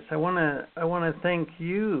nice. I want to thank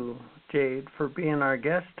you, Jade, for being our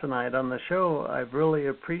guest tonight on the show. I've really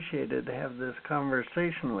appreciated to have this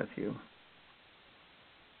conversation with you.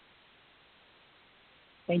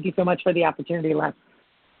 Thank you so much for the opportunity, Les.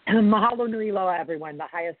 Mahalo nui loa, everyone. The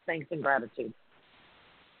highest thanks and gratitude.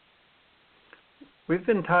 We've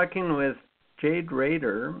been talking with Jade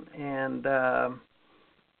Rehder, and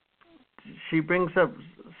she brings up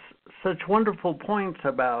such wonderful points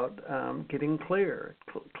about getting clear,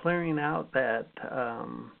 clearing out that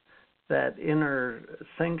that inner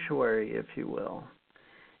sanctuary, if you will.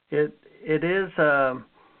 It is an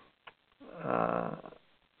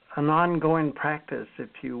ongoing practice, if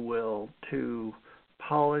you will, to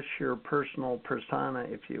polish your personal persona,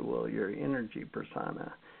 if you will, your energy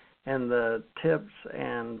persona. And the tips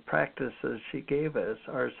and practices she gave us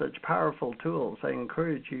are such powerful tools. I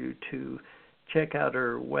encourage you to check out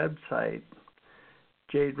her website,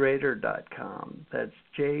 jaderehder.com. That's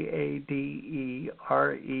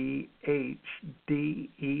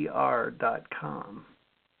JADEREHDER.com.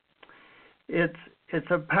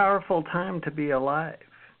 It's a powerful time to be alive.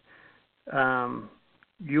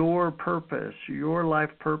 Your purpose, your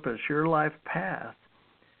life path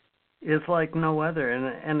is like no other,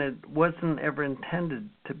 and it wasn't ever intended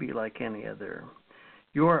to be like any other.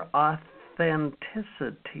 Your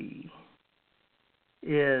authenticity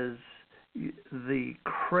is the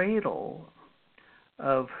cradle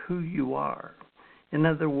of who you are. In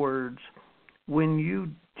other words, when you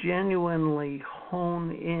genuinely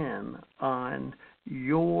hone in on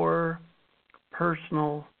your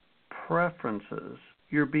personal preferences,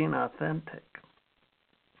 you're being authentic.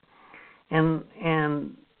 And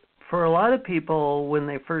for a lot of people, when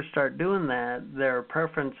they first start doing that, their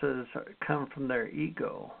preferences come from their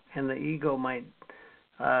ego, and the ego might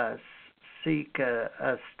seek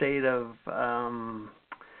a state of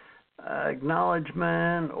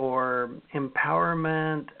acknowledgement or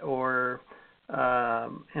empowerment or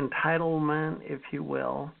entitlement, if you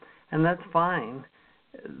will, and that's fine.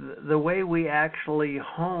 The way we actually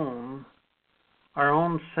hone our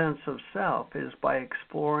own sense of self is by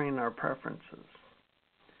exploring our preferences.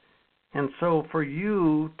 And so for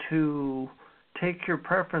you to take your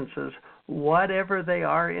preferences, whatever they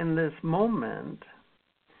are in this moment,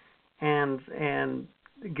 and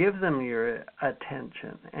give them your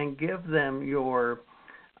attention and give them your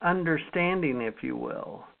understanding, if you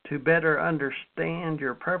will, to better understand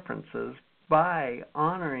your preferences by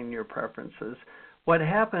honoring your preferences, what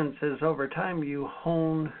happens is over time you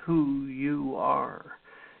hone who you are.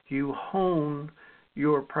 You hone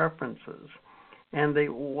your preferences. And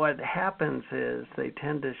what happens is they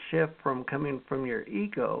tend to shift from coming from your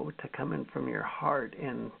ego to coming from your heart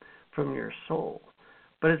and from your soul.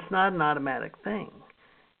 But it's not an automatic thing.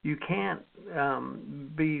 You can't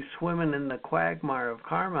be swimming in the quagmire of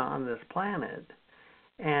karma on this planet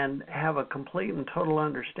and have a complete and total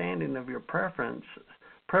understanding of your preferences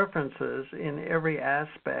in every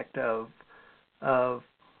aspect of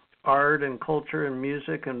art and culture and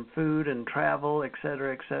music and food and travel, et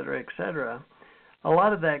cetera, et cetera, et cetera. A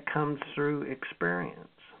lot of that comes through experience.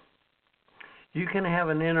 You can have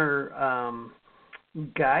an inner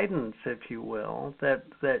guidance, if you will,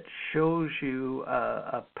 that shows you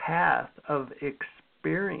a path of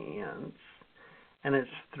experience, and it's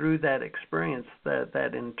through that experience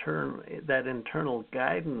that internal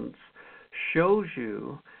guidance shows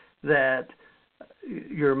you that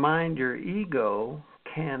your mind, your ego,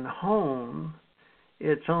 can hone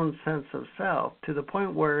its own sense of self to the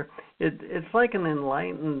point where it's like an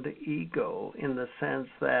enlightened ego, in the sense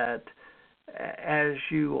that as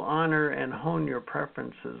you honor and hone your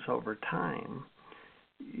preferences over time,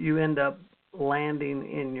 you end up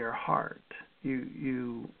landing in your heart.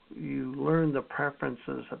 You learn the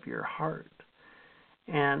preferences of your heart.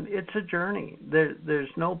 And it's a journey. There's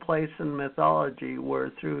no place in mythology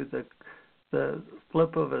where through the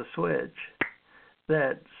flip of a switch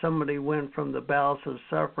that somebody went from the bowels of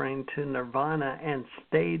suffering to nirvana and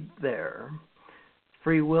stayed there.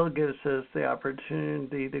 Free will gives us the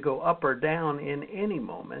opportunity to go up or down in any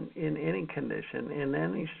moment, in any condition, in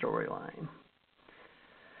any storyline.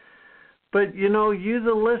 But you know, you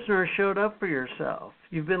the listener showed up for yourself.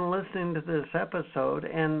 You've been listening to this episode,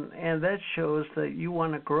 and that shows that you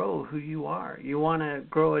want to grow who you are. You want to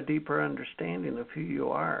grow a deeper understanding of who you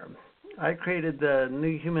are. I created the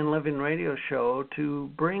New Human Living radio show to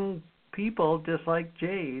bring people just like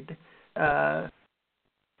Jade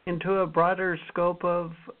into a broader scope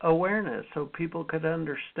of awareness so people could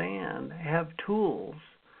understand, have tools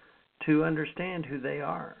to understand who they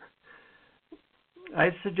are. I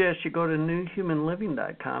suggest you go to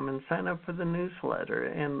newhumanliving.com and sign up for the newsletter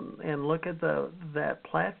and look at that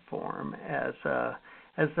platform as a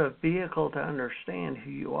vehicle to understand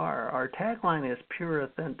who you are. Our tagline is Pure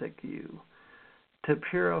Authentic You, to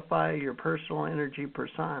purify your personal energy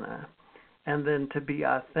persona, and then to be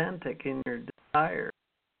authentic in your desire.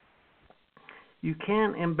 You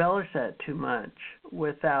can't embellish that too much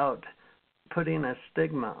without putting a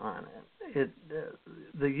stigma on it.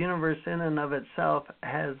 The universe in and of itself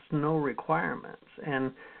has no requirements,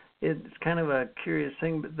 and it's kind of a curious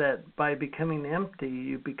thing that by becoming empty,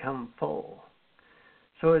 you become full.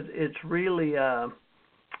 So it's really a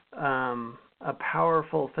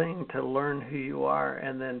powerful thing to learn who you are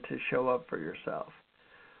and then to show up for yourself.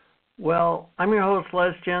 Well, I'm your host,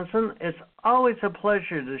 Les Jensen. It's always a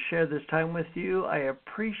pleasure to share this time with you. I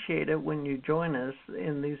appreciate it when you join us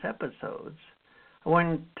in these episodes. I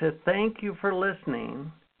want to thank you for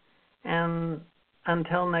listening, and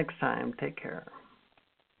until next time, take care.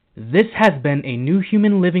 This has been a New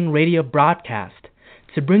Human Living radio broadcast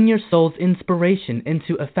to bring your soul's inspiration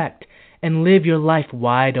into effect and live your life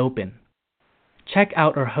wide open. Check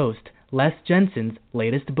out our host, Les Jensen's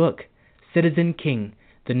latest book, Citizen King,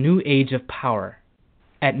 The New Age of Power,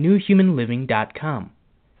 at newhumanliving.com.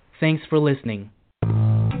 Thanks for listening.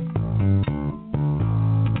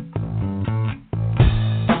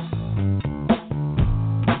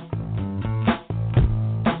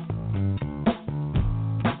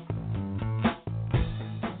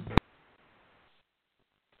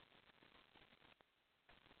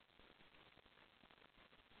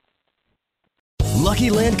 Lucky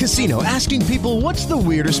Land Casino, asking people, what's the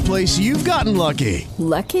weirdest place you've gotten lucky?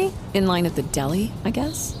 Lucky? In line at the deli, I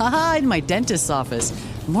guess? Aha, in my dentist's office.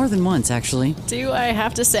 More than once, actually. Do I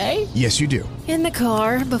have to say? Yes, you do. In the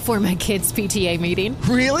car before my kids' PTA meeting.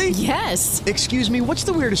 Really? Yes. Excuse me, what's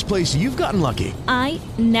the weirdest place you've gotten lucky? I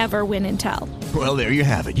never win and tell. Well, there you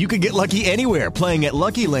have it. You can get lucky anywhere, playing at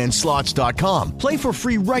LuckyLandSlots.com. Play for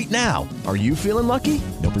free right now. Are you feeling lucky?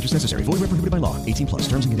 No purchase necessary. Void where prohibited by law. 18+.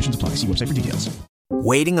 Terms and conditions apply. See website for details.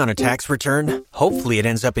 Waiting on a tax return? Hopefully it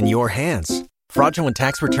ends up in your hands. Fraudulent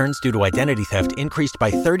tax returns due to identity theft increased by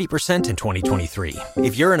 30% in 2023.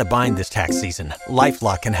 If you're in a bind this tax season,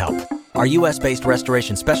 LifeLock can help. Our U.S.-based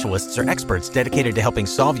restoration specialists are experts dedicated to helping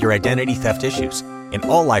solve your identity theft issues. And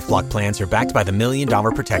all LifeLock plans are backed by the $1 Million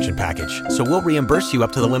Protection Package. So we'll reimburse you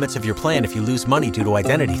up to the limits of your plan if you lose money due to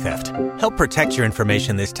identity theft. Help protect your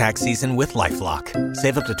information this tax season with LifeLock.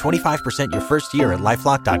 Save up to 25% your first year at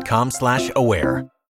LifeLock.com/aware.